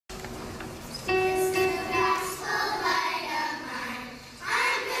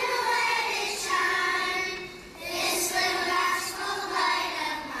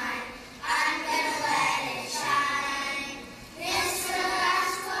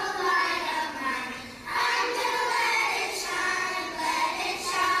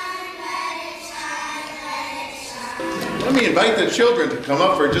me invite the children to come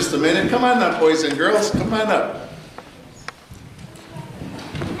up for just a minute. Come on up, boys and girls. Come on up.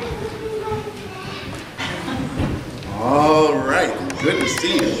 All right. Good to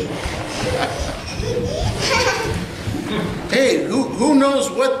see you. Hey, who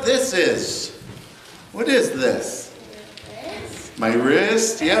knows what this is? What is this? My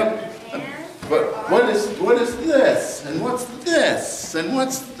wrist, yep. But what is this? And what's this? And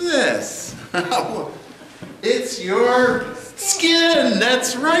what's this? It's your skin.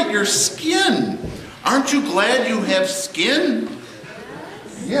 That's right, your skin. Aren't you glad you have skin?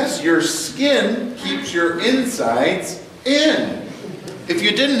 Yes, your skin keeps your insides in. If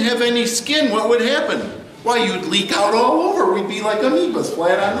you didn't have any skin, what would happen? Why, you'd leak out all over. We'd be like amoebas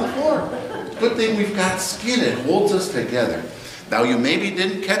flat on the floor. Good thing we've got skin. It holds us together. Now, you maybe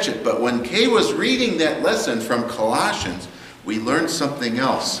didn't catch it, but when Kay was reading that lesson from Colossians, we learned something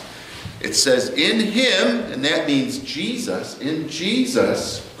else. It says, in him, and that means Jesus, in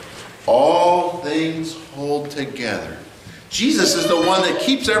Jesus, all things hold together. Jesus is the one that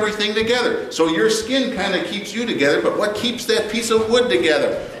keeps everything together. So your skin kind of keeps you together, but what keeps that piece of wood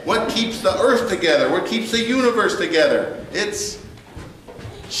together? What keeps the earth together? What keeps the universe together? It's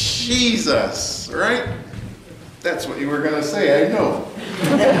Jesus, right? That's what you were going to say, I know.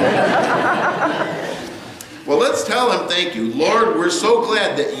 Well, let's tell him thank you. Lord, we're so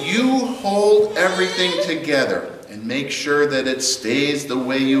glad that you hold everything together and make sure that it stays the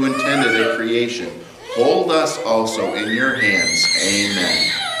way you intended at creation. Hold us also in your hands.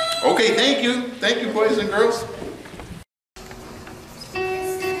 Amen. Okay, thank you. Thank you, boys and girls.